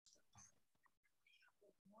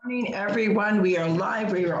Morning, everyone. We are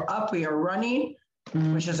live. We are up. We are running,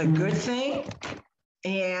 which is a good thing.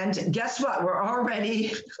 And guess what? We're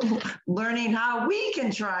already learning how we can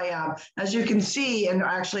triumph. As you can see, and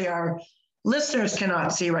actually our listeners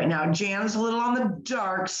cannot see right now, Jan's a little on the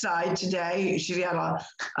dark side today. She had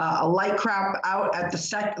a light crap out at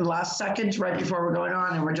the last second right before we're going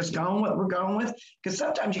on, and we're just going what we're going with. Because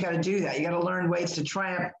sometimes you got to do that. You got to learn ways to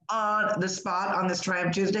triumph on the spot on this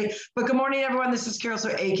Triumph Tuesday. But good morning, everyone. This is Carol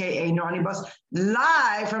Sue, aka Naughty Bus,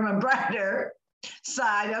 live from a brighter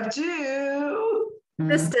side of two.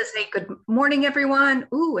 This does say good morning, everyone.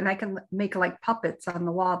 Ooh, and I can make like puppets on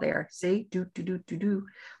the wall there. See? Do, do, do, do, do.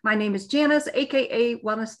 My name is Janice, aka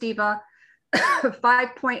Wellness Diva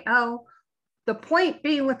 5.0. The point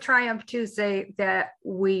being with Triumph Tuesday that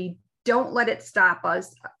we don't let it stop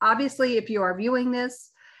us. Obviously, if you are viewing this,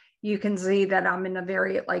 you can see that I'm in a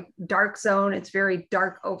very dark zone. It's very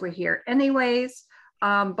dark over here anyways.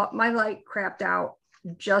 But my light crapped out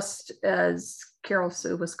just as Carol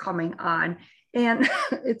Sue was coming on. And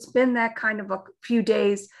it's been that kind of a few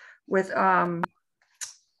days with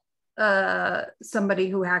somebody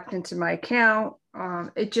who hacked into my account.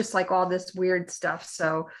 It's just like all this weird stuff.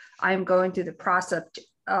 So I'm going through the process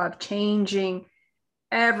of changing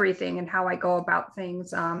everything and how I go about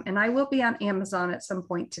things. And I will be on Amazon at some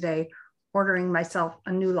point today, ordering myself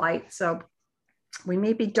a new light. So we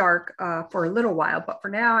may be dark for a little while, but for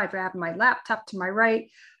now I've had my laptop to my right.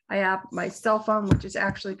 I have my cell phone, which is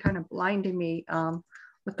actually kind of blinding me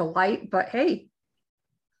with the light, but hey,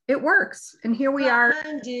 it works. And here we are.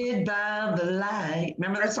 Blinded by the light.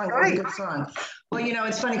 Remember that song? Right. That was a good song. Well,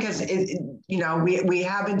 it's funny because, we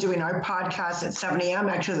have been doing our podcast at 7 a.m.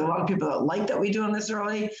 Actually, there's a lot of people that like that we do them this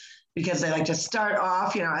early because they like to start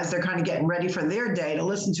off, as they're kind of getting ready for their day to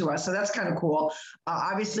listen to us. So that's kind of cool.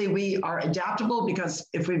 Obviously, we are adaptable because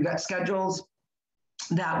if we've got schedules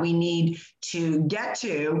that we need to get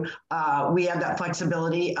to, we have that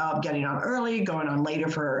flexibility of getting on early, going on later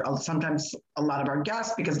for sometimes a lot of our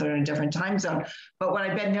guests because they're in a different time zone. But what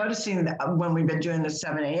I've been noticing when we've been doing the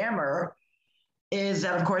 7 a.m.er is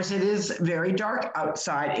that, of course, it is very dark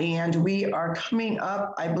outside, and we are coming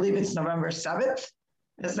up, I believe it's November 7th.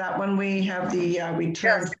 Is that when we have we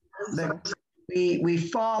turn, yes. we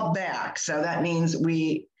fall back. So that means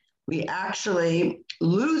we actually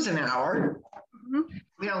lose an hour.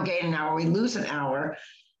 We don't gain an hour, we lose an hour,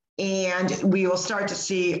 and we will start to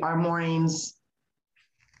see our mornings.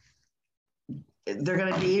 They're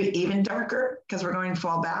going to be even darker because we're going to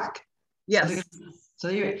fall back. Yes. So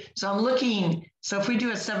I'm looking. So if we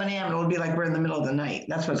do a 7 a.m., it'll be like we're in the middle of the night.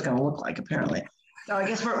 That's what it's going to look like, apparently. So I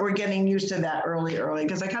guess we're getting used to that early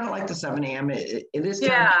because I kind of like the 7 a.m. It is time.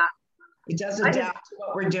 Yeah. It does adapt to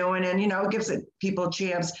what we're doing, and it gives people a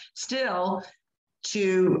chance still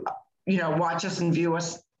to watch us and view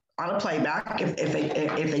us on a playback if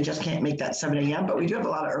they just can't make that 7 a.m. But we do have a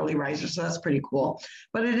lot of early risers, so that's pretty cool.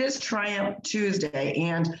 But it is Triumph Tuesday,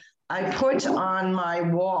 and I put on my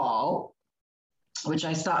wall, which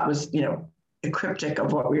I thought was a cryptic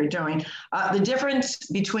of what we were doing. The difference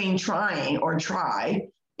between trying or try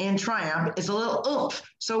and triumph is a little oomph.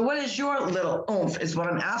 So what is your little oomph is what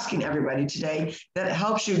I'm asking everybody today that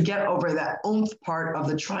helps you get over that oomph part of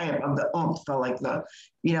the triumph of the oomph. So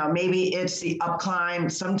maybe it's the up climb.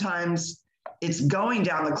 Sometimes it's going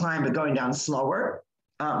down the climb, but going down slower.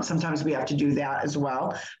 Sometimes we have to do that as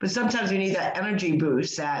well. But sometimes we need that energy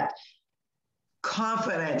boost, that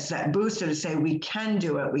confidence, that booster to say, we can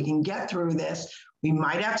do it. We can get through this. We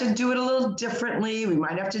might have to do it a little differently. We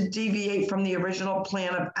might have to deviate from the original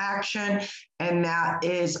plan of action, and that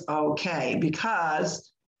is okay,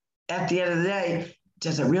 because at the end of the day,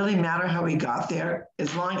 does it really matter how we got there?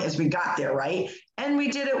 As long as we got there, right? And we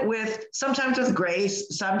did it sometimes with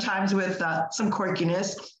grace, sometimes with some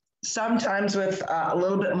quirkiness, sometimes with a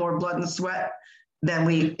little bit more blood and sweat than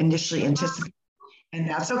we initially anticipated. And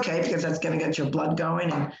that's okay, because that's going to get your blood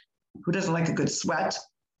going. And who doesn't like a good sweat?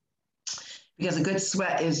 Because a good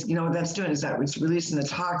sweat is, what that's doing is that it's releasing the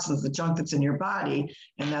toxins, the junk that's in your body.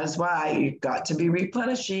 And that is why you've got to be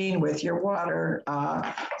replenishing with your water.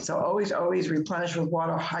 So always replenish with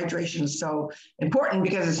water. Hydration is so important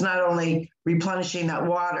because it's not only replenishing that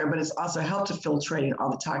water, but it's also helped to filtrating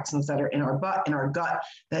all the toxins that are in our gut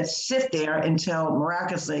that sit there until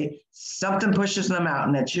miraculously something pushes them out.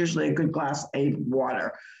 And that's usually a good glass of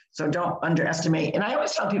water. So don't underestimate. And I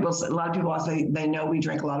always tell people, a lot of people say they know we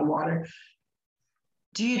drink a lot of water.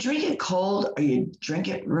 Do you drink it cold or you drink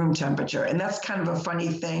it room temperature? And that's kind of a funny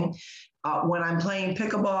thing. When I'm playing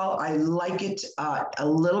pickleball, I like it a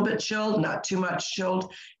little bit chilled, not too much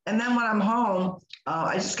chilled. And then when I'm home,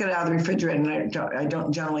 I just get it out of the refrigerator, and I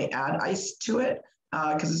don't generally add ice to it.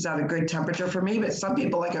 because it's at a good temperature for me. But some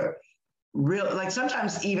people like a real, like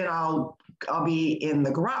sometimes even I'll be in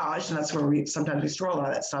the garage, and that's where sometimes we store a lot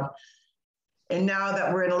of that stuff. And now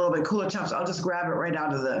that we're in a little bit cooler temps, I'll just grab it right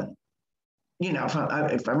out of the,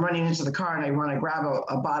 if I'm running into the car and I want to grab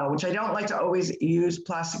a bottle, which I don't like to always use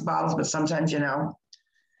plastic bottles, but sometimes,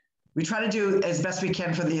 we try to do as best we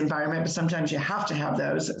can for the environment, but sometimes you have to have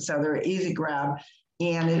those. So they're easy grab,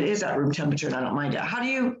 and it is at room temperature, and I don't mind it. How do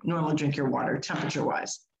you normally drink your water temperature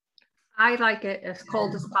wise? I like it as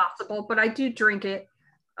cold as possible, but I do drink it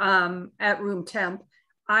at room temp.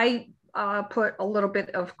 I put a little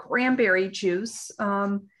bit of cranberry juice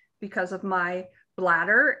because of my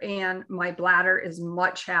bladder, and my bladder is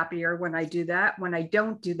much happier when I do that. When I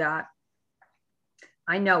don't do that,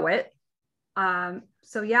 I know it.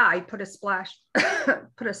 So yeah, I put a splash,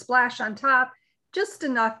 on top, just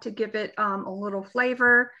enough to give it a little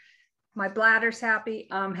flavor. My bladder's happy.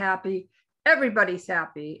 I'm happy. Everybody's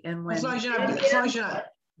happy. And when as long as you're not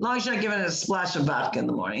giving it a splash of vodka in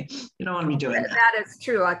the morning, you don't want to be doing that. That is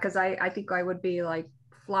true, because I think I would be like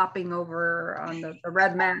flopping over on the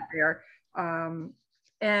red mat there. And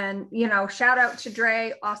shout out to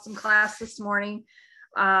Dre, awesome class this morning.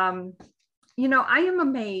 I am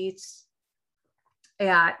amazed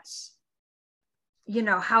at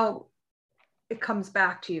how it comes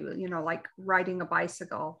back to you, like riding a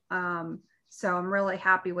bicycle. So I'm really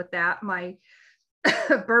happy with that. My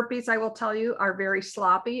burpees, I will tell you, are very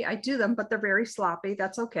sloppy. I do them, but they're very sloppy.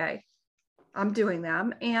 That's okay. I'm doing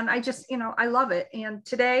them. And I just, I love it. And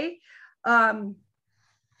today, I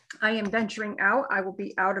am venturing out. I will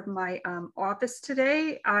be out of my office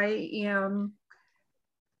today. I am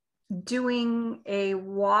doing a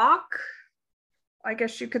walk, I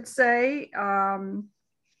guess you could say.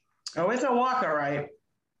 It's a walk, all right.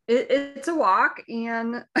 It's a walk,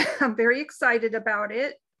 and I'm very excited about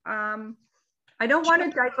it. I don't want to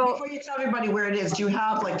divulge. Before you tell everybody where it is, do you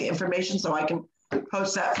have like the information so I can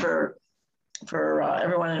post that for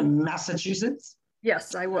everyone in Massachusetts?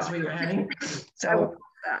 Yes, I will. That's where you're heading. So I will post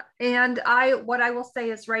that. And what I will say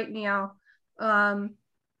is right now,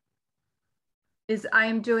 is I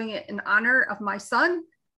am doing it in honor of my son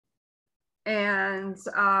and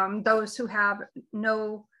those who have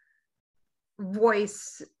no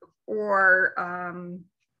voice or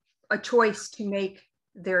a choice to make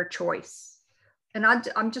their choice. And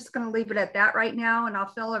I'm just going to leave it at that right now, and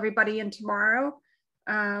I'll fill everybody in tomorrow.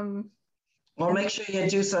 Well, make sure you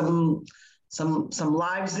do some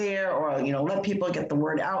lives there, or let people get the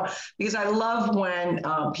word out, because I love when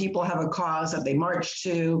people have a cause that they march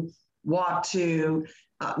to, walk to,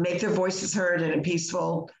 make their voices heard in a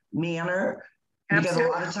peaceful manner. Absolutely. Because a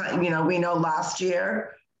lot of time, we know last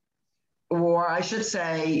year, or I should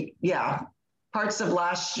say, parts of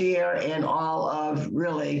last year and all of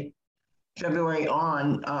really February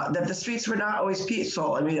on, that the streets were not always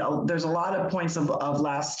peaceful. I mean, there's a lot of points of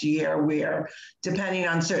last year where, depending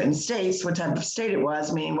on certain states, what type of state it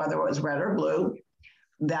was, meaning whether it was red or blue,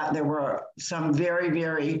 that there were some very,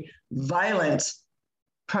 very violent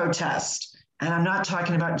protests. And I'm not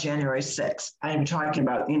talking about January 6th. I'm talking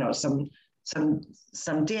about,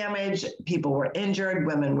 some damage. People were injured,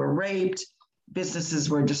 women were raped, businesses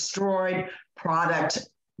were destroyed, product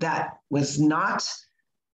that was not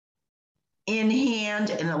in hand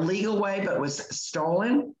in a legal way, but was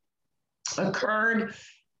stolen, occurred.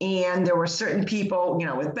 And there were certain people,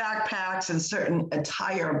 with backpacks and certain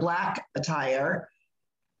attire, black attire,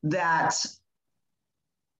 that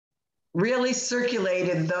really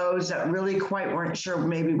circulated those that really quite weren't sure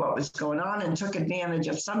maybe what was going on, and took advantage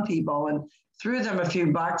of some people and threw them a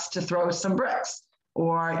few bucks to throw some bricks,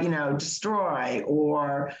 or, destroy,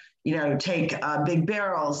 or, take big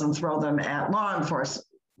barrels and throw them at law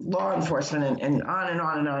enforcement and on and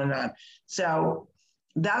on and on and on. So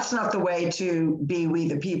that's not the way to be we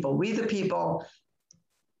the people. We the people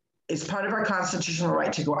is part of our constitutional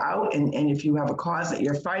right to go out, and if you have a cause that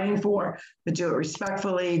you're fighting for, but do it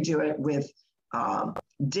respectfully, do it with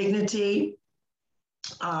dignity,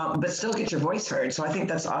 but still get your voice heard. So I think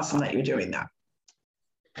that's awesome that you're doing that.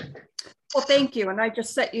 Well, thank you. And I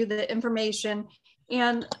just sent you the information.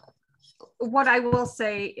 And what I will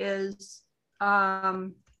say is,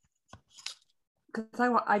 because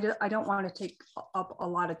I don't want to take up a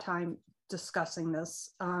lot of time discussing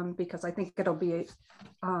this, because I think it'll be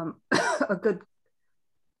a good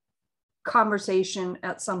conversation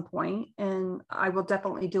at some point, and I will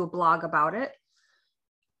definitely do a blog about it.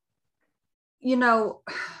 We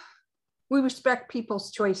respect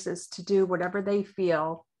people's choices to do whatever they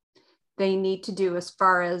feel they need to do as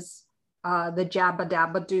far as the jabba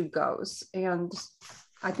dabba do goes. And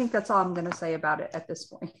I think that's all I'm going to say about it at this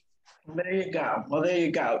point. There you go. Well, there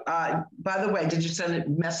you go. By the way, did you send it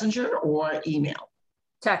messenger or email?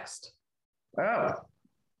 Text. Oh,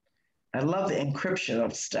 I love the encryption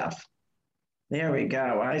of stuff. There we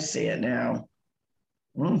go. I see it now.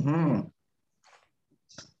 Mm-hmm.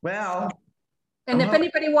 Well, and if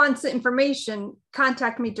anybody wants information,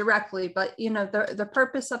 contact me directly. But you know, the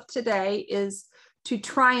purpose of today is to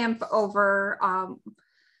triumph over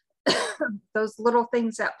those little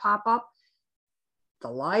things that pop up, the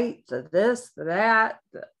light, the this, the that,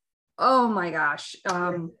 oh my gosh.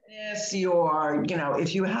 Yes, you are, you know,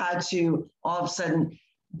 if you had to all of a sudden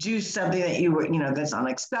do something that you were, you know, that's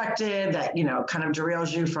unexpected, that, you know, kind of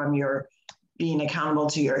derails you from your being accountable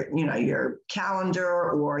to your, you know, your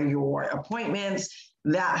calendar or your appointments,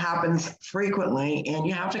 that happens frequently. And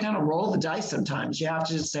you have to kind of roll the dice sometimes. You have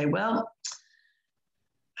to just say, well,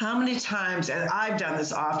 how many times, and I've done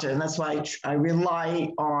this often, and that's why I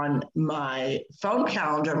rely on my phone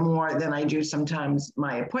calendar more than I do sometimes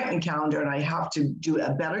my appointment calendar, and I have to do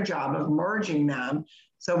a better job of merging them.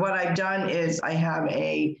 So what I've done is I have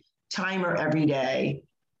a timer every day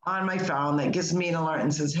on my phone that gives me an alert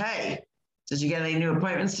and says, hey, did you get any new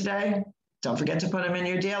appointments today? Don't forget to put them in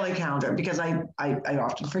your daily calendar, because I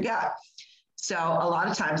often forget. So a lot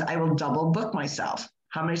of times I will double book myself.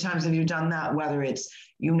 How many times have you done that? Whether it's,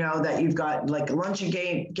 you know, that you've got like a lunch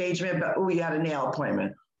engagement, but oh, you had a nail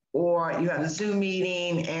appointment, or you had a Zoom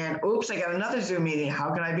meeting and oops, I got another Zoom meeting.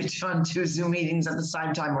 How can I be doing 2 Zoom meetings at the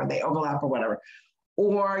same time, or they overlap or whatever?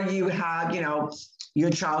 Or you have, you know, your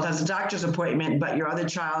child has a doctor's appointment, but your other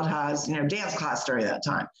child has, you know, dance class during that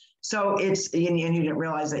time. So it's, and you didn't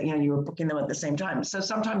realize that, you know, you were booking them at the same time. So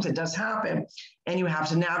sometimes it does happen and you have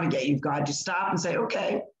to navigate. You've got to stop and say,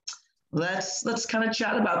 okay, let's kind of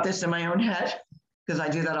chat about this in my own head, because I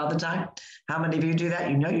do that all the time. How many of you do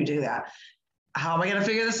that? You know, you do that. How am I going to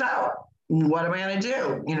figure this out? What am I going to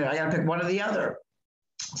do? You know, I got to pick one or the other.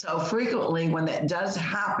 So frequently when that does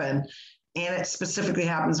happen, and it specifically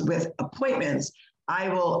happens with appointments, I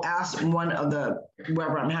will ask one of the,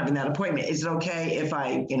 wherever I'm having that appointment, is it okay if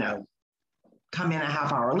I, you know, come in a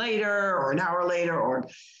half hour later or an hour later, or,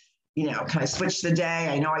 you know, can I switch the day?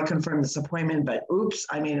 I know I confirmed this appointment, but oops,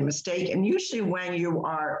 I made a mistake. And usually when you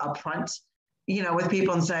are upfront, you know, with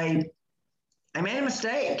people and say, I made a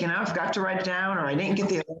mistake, you know, I forgot to write it down, or I didn't get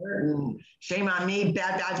the alert, and shame on me,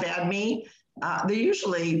 bad me. They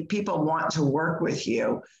usually, people want to work with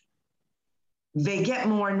you. They get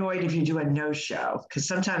more annoyed if you do a no-show, because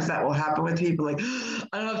sometimes that will happen with people like, I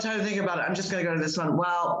don't have time to think about it, I'm just going to go to this one.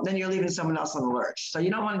 Well, then you're leaving someone else on the lurch. So you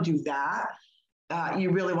don't want to do that.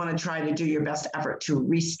 You really want to try to do your best effort to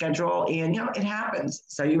reschedule, and, you know, it happens.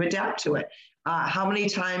 So you adapt to it. How many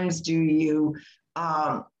times do you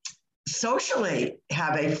socially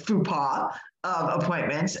have a faux pas of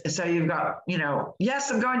appointments? So you've got, you know,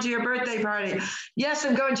 yes, I'm going to your birthday party. Yes,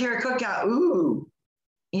 I'm going to your cookout. Ooh,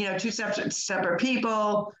 you know, 2 separate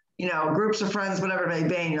people, you know, groups of friends, whatever it may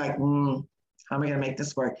be. And you're like, how am I going to make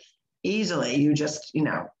this work? Easily, you just, you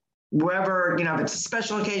know, wherever, you know, if it's a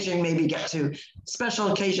special occasion, maybe get to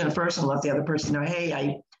special occasion first and let the other person know,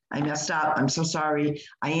 hey, I messed up. I'm so sorry.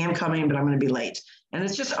 I am coming, but I'm going to be late. And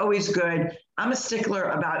it's just always good. I'm a stickler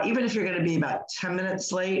about, even if you're going to be about 10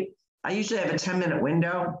 minutes late, I usually have a 10-minute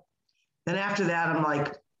window. Then after that, I'm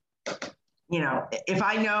like, you know, if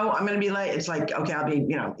I know I'm going to be late, it's like, okay, I'll be,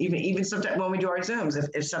 you know, even sometimes when we do our Zooms,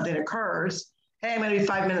 if something occurs, hey, I'm going to be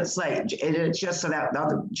 5 minutes late. It's just so that the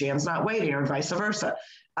other Jan's not waiting, or vice versa.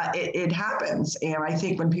 It happens. And I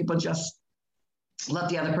think when people just let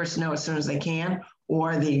the other person know as soon as they can,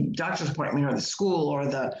 or the doctor's appointment, or the school, or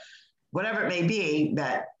the whatever it may be,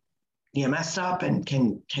 that you messed up and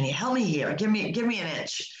can you help me here? Give me an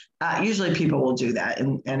inch. Usually people will do that.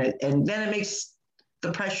 And then it makes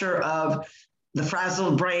the pressure of the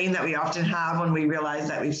frazzled brain that we often have when we realize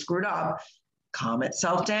that we've screwed up calm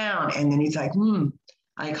itself down. And then it's like,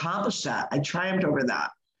 I accomplished that. I triumphed over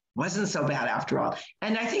that. Wasn't so bad after all.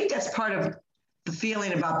 And I think that's part of the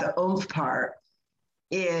feeling about the oomph part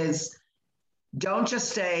is, don't just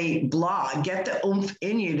stay blah, get the oomph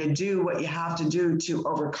in you to do what you have to do to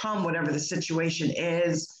overcome whatever the situation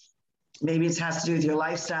is. Maybe it has to do with your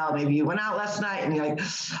lifestyle. Maybe you went out last night and you're like,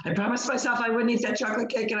 I promised myself I wouldn't eat that chocolate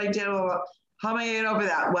cake and I did. How am I going to get over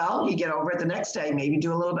that? Well, you get over it the next day. Maybe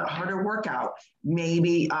do a little bit harder workout.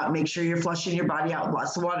 Maybe make sure you're flushing your body out with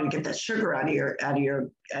lots of water to get that sugar out of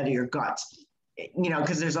your gut. You know,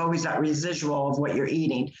 because there's always that residual of what you're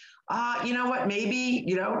eating. You know what? Maybe,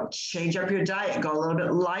 you know, change up your diet, go a little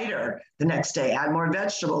bit lighter the next day, add more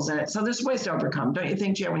vegetables in it. So there's ways to overcome. Don't you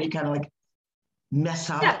think, Jan, when you kind of like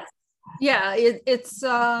mess up? Yeah, it's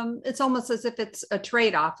almost as if it's a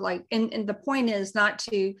trade-off. Like, and the point is not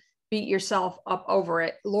to beat yourself up over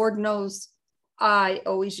it. Lord knows I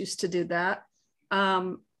always used to do that.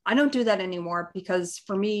 I don't do that anymore because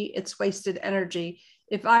for me, it's wasted energy.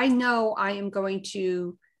 If I know I am going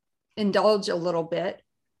to indulge a little bit,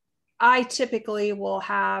 I typically will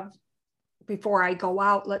have, before I go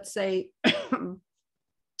out, let's say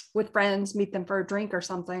with friends, meet them for a drink or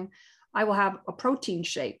something, I will have a protein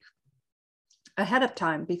shake ahead of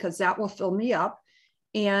time because that will fill me up.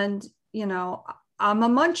 And, you know, I'm a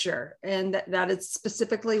muncher, and that is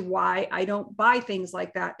specifically why I don't buy things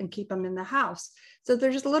like that and keep them in the house. So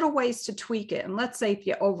there's little ways to tweak it. And let's say if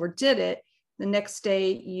you overdid it, the next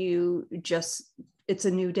day it's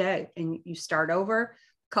a new day and you start over,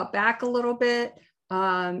 cut back a little bit.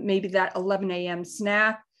 Maybe that 11 a.m.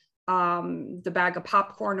 snack, the bag of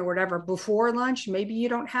popcorn or whatever before lunch, maybe you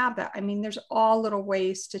don't have that. I mean, there's all little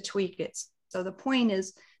ways to tweak it. So the point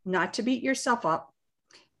is not to beat yourself up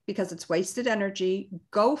because it's wasted energy.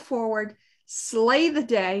 Go forward, slay the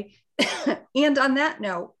day. And on that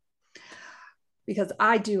note, because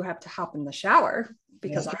I do have to hop in the shower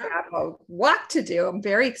because I have a walk to do, I'm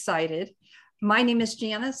very excited. My name is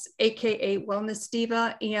Janice, AKA Wellness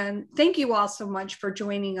Diva, and thank you all so much for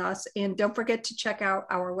joining us. And don't forget to check out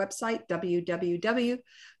our website,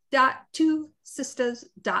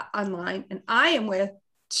 www.twosistas.online. And I am with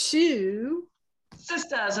two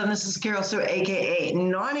sisters, and this is Carol Sue, AKA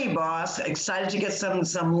Naughty Boss. Excited to get some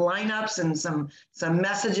lineups and some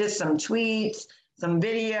messages, some tweets, some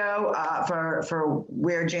video for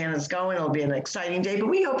where Jan is going. It'll be an exciting day, but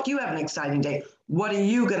we hope you have an exciting day. What are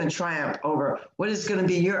you going to triumph over? What is going to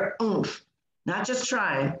be your oomph? Not just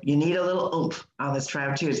trying, you need a little oomph on this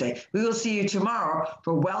Triumph Tuesday. We will see you tomorrow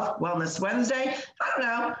for Wellness Wednesday. I don't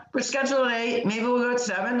know. We're scheduled at 8. Maybe we'll go at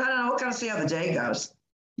 7. I don't know. We'll kind of see how the day goes.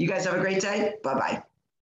 You guys have a great day. Bye-bye.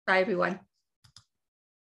 Bye, everyone.